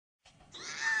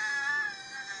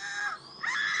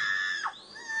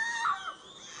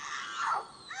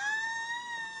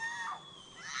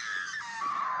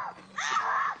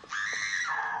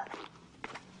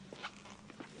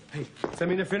Okay, does that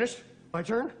mean they're finished? My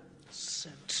turn?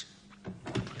 Sent.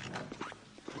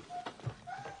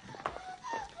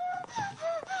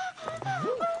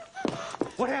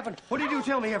 What happened? What did you do?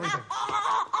 Tell me everything. Huh?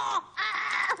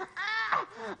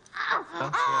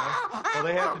 Yeah. Well,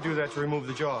 they have to do that to remove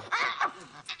the jaw.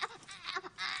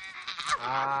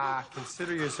 Ah,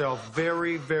 consider yourself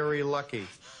very, very lucky.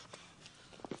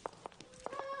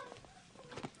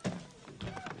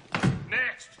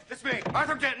 Next. It's me,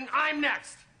 Arthur Denton. I'm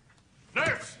next.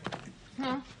 Nurse!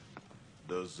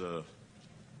 Does,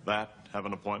 that have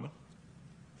an appointment?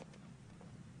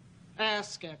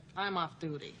 Ask it. I'm off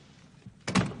duty.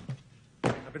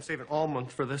 I've been saving all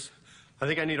month for this. I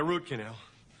think I need a root canal.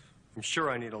 I'm sure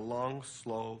I need a long,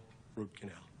 slow root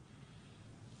canal.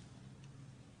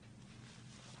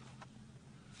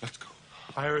 Let's go.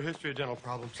 I have a history of dental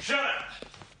problems. Shut up!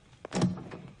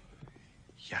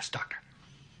 Yes, doctor.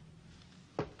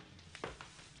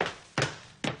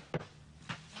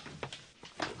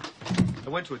 I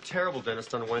went to a terrible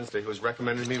dentist on Wednesday who was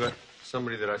recommended me by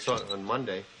somebody that I saw on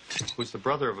Monday, who's the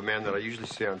brother of a man that I usually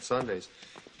see on Sundays.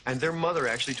 And their mother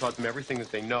actually taught them everything that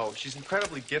they know. She's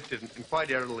incredibly gifted and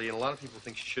quite elderly, and a lot of people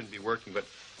think she shouldn't be working, but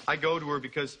I go to her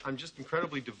because I'm just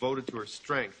incredibly devoted to her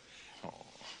strength. Oh.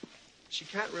 She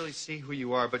can't really see who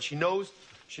you are, but she knows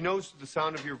the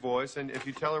sound of your voice, and if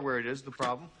you tell her where it is, the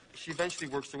problem, she eventually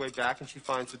works her way back and she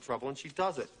finds the trouble and she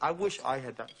does it. I wish I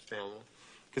had that family,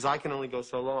 because I can only go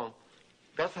so long.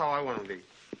 That's how I want to be.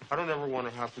 I don't ever want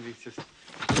to have to be just...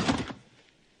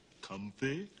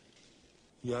 Comfy?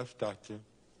 Yes, doctor.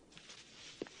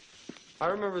 I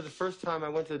remember the first time I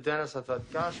went to the dentist, I thought,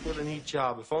 gosh, what a neat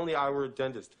job. If only I were a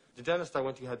dentist. The dentist I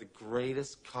went to had the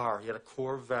greatest car. He had a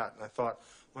Corvette. And I thought,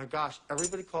 my gosh,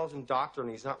 everybody calls him doctor, and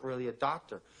he's not really a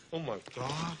doctor. Oh, my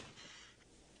God.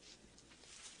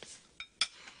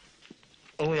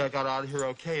 Only I got out of here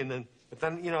okay, but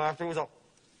then, you know, after it was all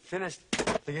finished,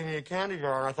 they gave me a candy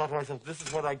bar, and I thought to myself, this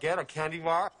is what I get, a candy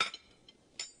bar?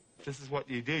 This is what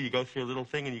you do. You go through a little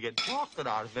thing, and you get chocolate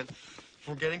out of it.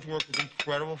 For getting to work with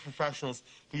incredible professionals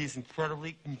who use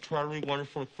incredibly, incredibly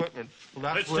wonderful equipment.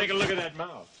 Well, Let's take a look at that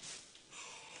mouth.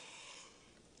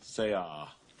 Say,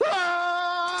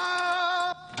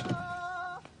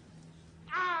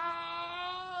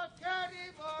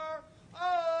 Candy bar!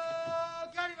 Oh,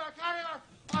 candy bar, candy bar!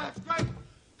 Oh, that's great!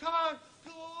 Come on!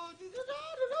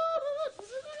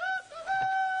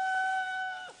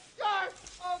 Guys!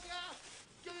 Oh, God!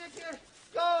 Give me a kid!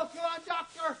 Go! Come on,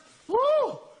 doctor!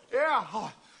 Woo! Yeah!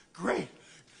 Oh, great!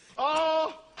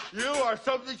 Oh, you are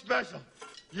something special!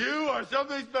 You are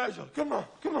something special! Come on,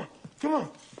 come on, come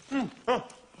on!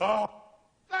 Oh.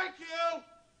 Thank you!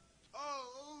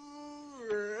 Oh,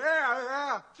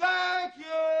 yeah! Thank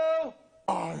you!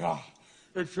 Oh, yeah.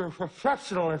 It's your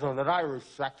professionalism that I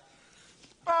respect.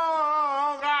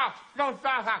 Oh, yeah! Don't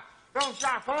stop! Don't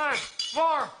stop! Come on!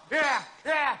 More! Yeah!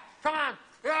 Yeah! Come on!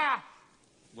 Yeah!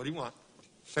 What do you want?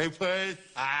 Say please.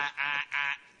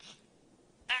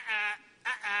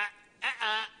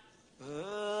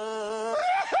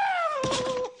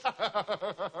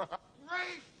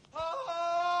 Great!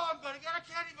 Oh, I'm gonna get a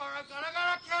candy bar. I'm gonna get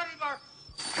a candy bar.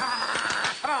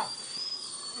 Come on.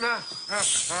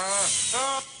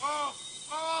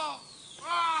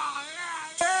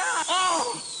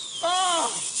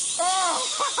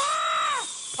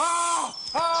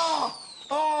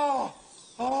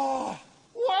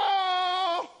 Whoa!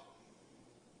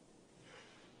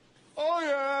 Oh,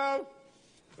 yeah.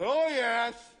 Oh,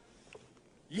 yes.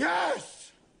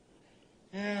 Yes!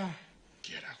 Yeah.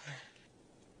 get out there.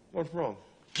 What's wrong?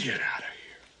 Get out of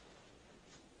here.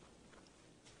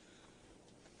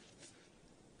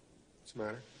 What's the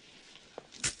matter?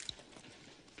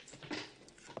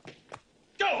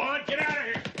 Go on, get out of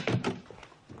here.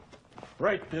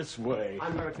 Right this way.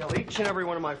 I'm going to tell each and every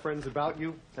one of my friends about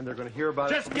you, and they're going to hear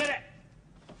about it. Just get it.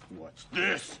 What's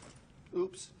this?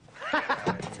 Oops.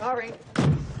 Sorry.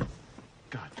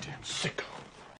 Goddamn sicko.